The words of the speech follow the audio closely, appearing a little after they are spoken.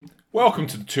Welcome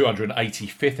to the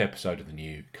 285th episode of the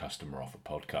New Customer Offer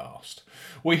Podcast.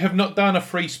 We have not done a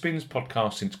free spins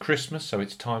podcast since Christmas, so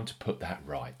it's time to put that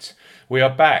right. We are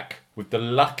back with the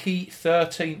lucky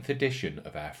 13th edition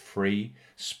of our free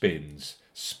spins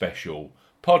special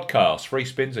podcast. Free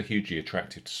spins are hugely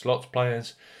attractive to slots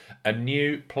players, and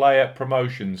new player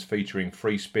promotions featuring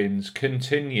free spins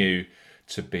continue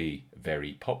to be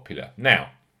very popular.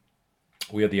 Now,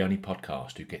 we are the only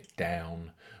podcast who get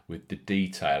down with the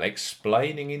detail,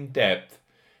 explaining in depth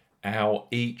how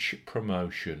each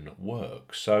promotion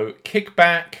works. So kick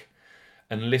back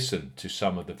and listen to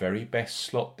some of the very best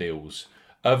slot deals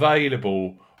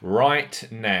available right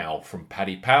now from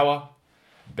Paddy Power,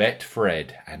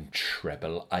 Betfred and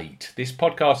Treble 8. This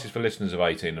podcast is for listeners of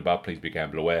 18 and above. Please be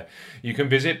gamble aware. You can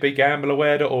visit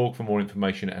begambleaware.org for more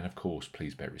information, and of course,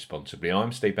 please bet responsibly.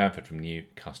 I'm Steve Bamford from New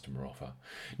Customer Offer.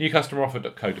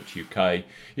 newcustomeroffer.co.uk.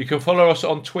 You can follow us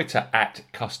on Twitter at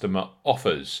Customer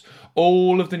Offers.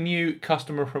 All of the new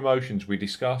customer promotions we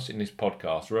discuss in this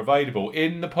podcast are available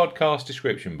in the podcast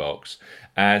description box,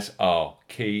 as are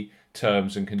key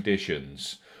terms and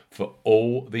conditions for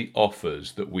all the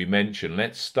offers that we mention.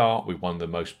 Let's start with one of the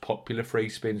most popular free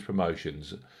spins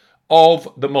promotions of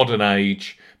the modern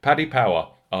age. Paddy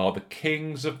Power are the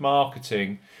kings of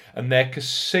marketing, and their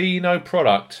casino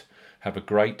product have a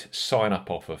great sign-up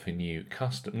offer for new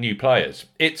players.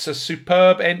 It's a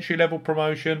superb entry-level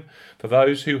promotion for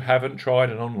those who haven't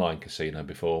tried an online casino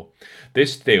before.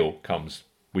 This deal comes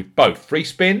with both free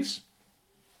spins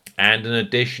and an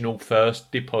additional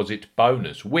first deposit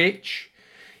bonus, which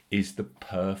is the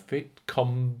perfect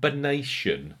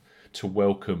combination to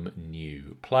welcome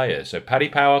new players. So Paddy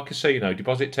Power Casino,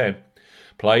 deposit 10,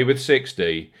 play with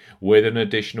 60, with an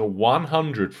additional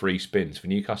 100 free spins for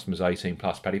new customers 18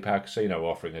 plus. Paddy Power Casino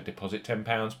offering a deposit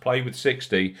 £10, play with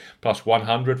 60 plus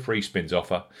 100 free spins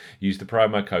offer. Use the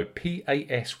promo code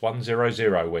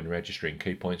PAS100 when registering.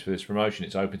 Key points for this promotion: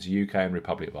 it's open to UK and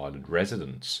Republic of Ireland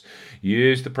residents.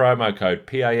 Use the promo code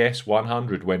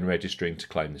PAS100 when registering to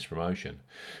claim this promotion.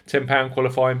 £10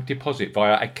 qualifying deposit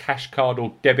via a cash card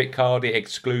or debit card. It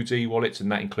excludes e-wallets,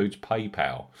 and that includes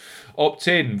PayPal. Opt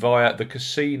in via the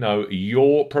casino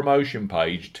your promotion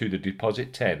page to the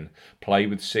deposit 10, play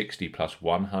with 60 plus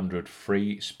 100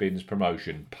 free spins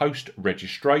promotion post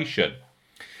registration.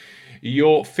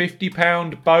 Your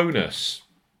 £50 bonus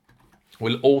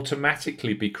will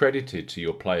automatically be credited to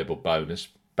your playable bonus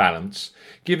balance,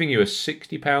 giving you a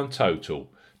 £60 total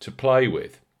to play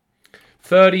with.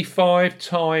 35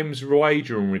 times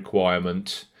wagering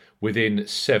requirement within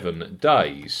 7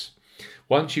 days.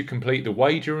 Once you complete the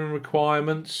wagering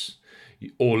requirements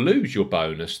or lose your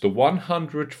bonus, the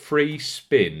 100 free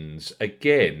spins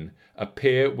again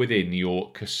appear within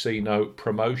your casino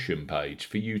promotion page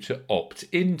for you to opt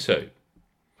into.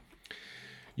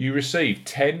 You receive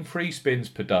 10 free spins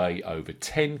per day over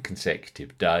 10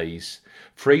 consecutive days.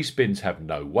 Free spins have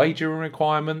no wagering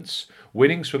requirements.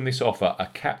 Winnings from this offer are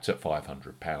capped at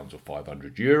 £500 or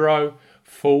 €500.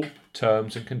 Full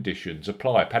terms and conditions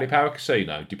apply. Paddy Power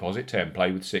Casino, deposit 10,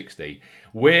 play with 60,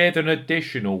 with an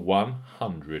additional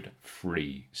 100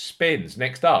 free spins.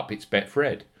 Next up, it's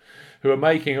Betfred, who are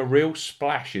making a real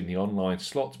splash in the online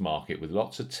slots market with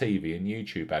lots of TV and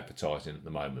YouTube advertising at the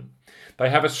moment. They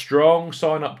have a strong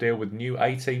sign-up deal with new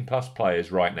 18 plus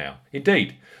players right now.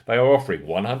 Indeed, they are offering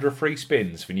 100 free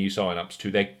spins for new sign-ups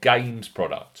to their games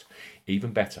product.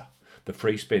 Even better, the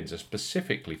free spins are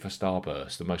specifically for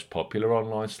Starburst, the most popular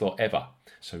online slot ever.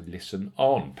 So listen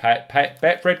on.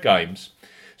 Betfred Games,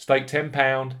 stake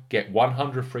 £10, get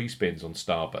 100 free spins on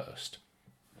Starburst.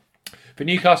 For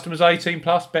new customers 18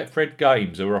 plus, Betfred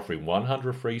Games are offering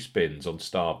 100 free spins on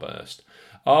Starburst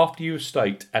after you have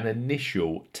staked an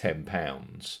initial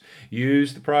 £10.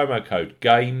 Use the promo code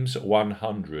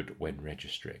GAMES100 when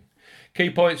registering. Key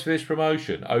points for this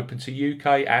promotion: open to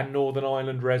UK and Northern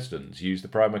Ireland residents. Use the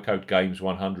promo code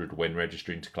GAMES100 when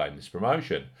registering to claim this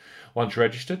promotion. Once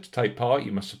registered to take part,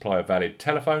 you must supply a valid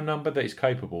telephone number that is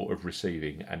capable of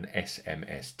receiving an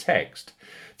SMS text.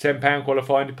 £10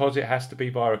 qualifying deposit has to be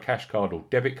via a cash card or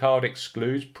debit card.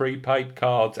 Excludes prepaid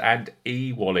cards and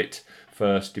e-wallet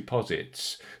first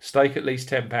deposits. Stake at least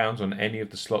 £10 on any of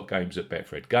the slot games at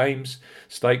Betfred Games.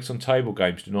 Stakes on table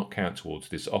games do not count towards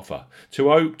this offer.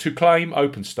 To claim,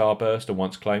 open Starburst, and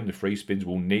once claimed, the free spins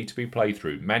will need to be played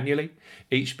through manually.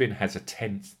 Each spin has a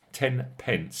 10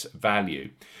 pence value.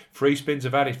 Free spins are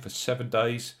valid for 7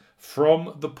 days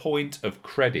from the point of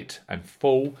credit, and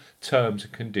full terms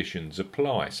and conditions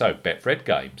apply. So Betfred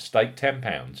Games, stake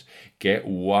 £10, get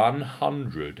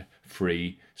 100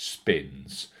 free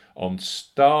spins on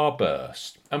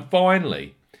Starburst. And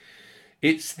finally,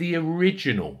 It's the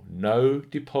original no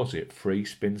deposit free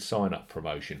spin sign up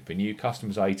promotion for new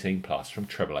customers 18 plus from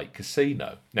Treble 8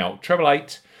 Casino. Now, Treble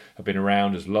 8 have been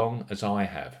around as long as I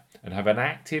have and have an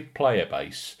active player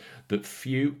base that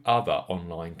few other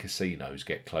online casinos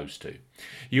get close to.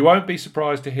 You won't be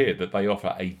surprised to hear that they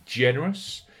offer a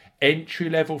generous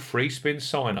entry-level free spin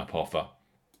sign-up offer.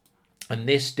 And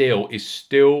this deal is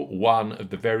still one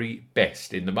of the very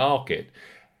best in the market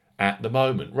at the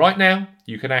moment. Right now,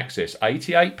 you can access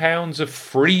 £88 of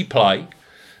free play.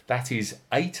 That is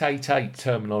 888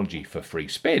 terminology for free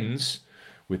spins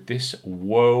with this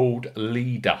world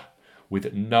leader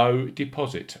with no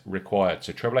deposit required.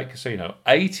 So Treble 8 Casino,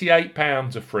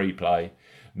 £88 of free play,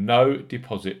 no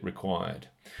deposit required.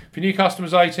 For new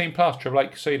customers 18 plus, Treble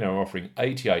 8 Casino are offering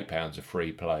 £88 of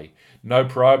free play. No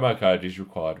promo code is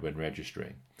required when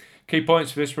registering. Key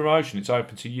points for this promotion: it's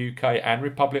open to UK and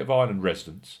Republic of Ireland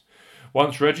residents.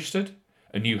 Once registered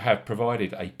and you have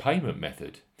provided a payment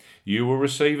method, you will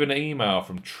receive an email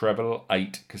from Treble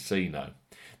 8 Casino.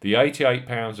 The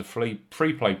 £88 of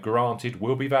free play granted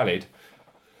will be valid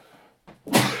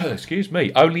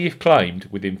only if claimed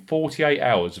within 48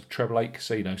 hours of Treble 8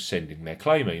 Casino sending their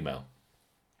claim email.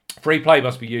 Free play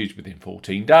must be used within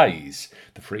 14 days.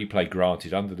 The free play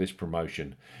granted under this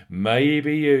promotion may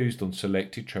be used on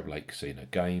selected Treble 8 Casino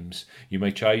games. You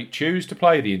may choose to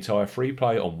play the entire free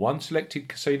play on one selected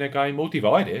casino game or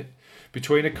divide it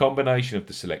between a combination of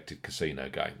the selected casino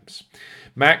games.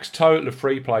 Max total of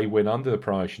free play win under the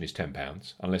promotion is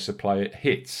 £10 unless a player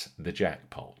hits the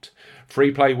jackpot.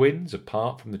 Free play wins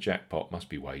apart from the jackpot must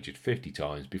be wagered 50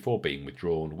 times before being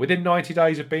withdrawn within 90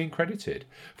 days of being credited.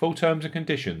 Full terms and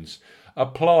conditions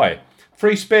apply.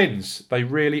 Free spins, they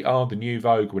really are the new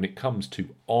vogue when it comes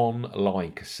to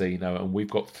online casino, and we've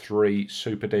got 3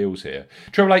 super deals here.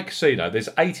 Treble 8 Casino, there's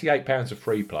 £88 of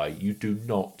free play. You do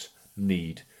not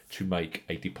need to make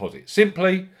a deposit.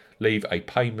 Simply leave a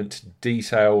payment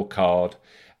detail card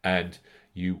and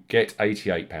you get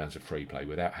 £88 of free play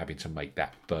without having to make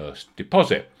that first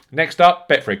deposit. Next up,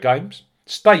 Betfred Games.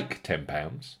 Stake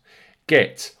 £10.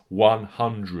 Get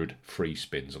 100 free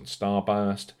spins on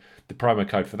Starburst. The promo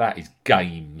code for that is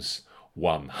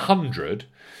GAMES100.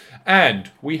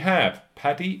 And we have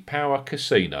Paddy Power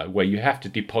Casino, where you have to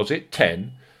deposit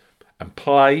 10 and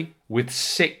play with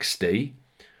 60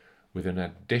 with an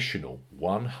additional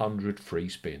 100 free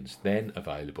spins then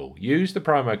available. Use the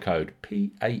promo code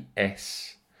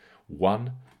PAS100.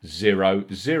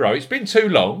 It's been too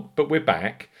long, but we're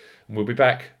back. And we'll be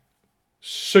back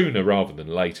sooner rather than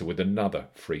later with another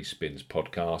Free Spins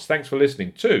podcast. Thanks for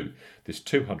listening to this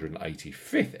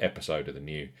 285th episode of the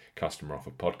new Customer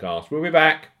Offer podcast. We'll be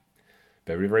back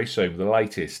very, very soon with the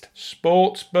latest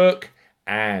sportsbook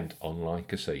and online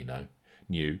casino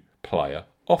new player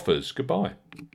offers. Goodbye.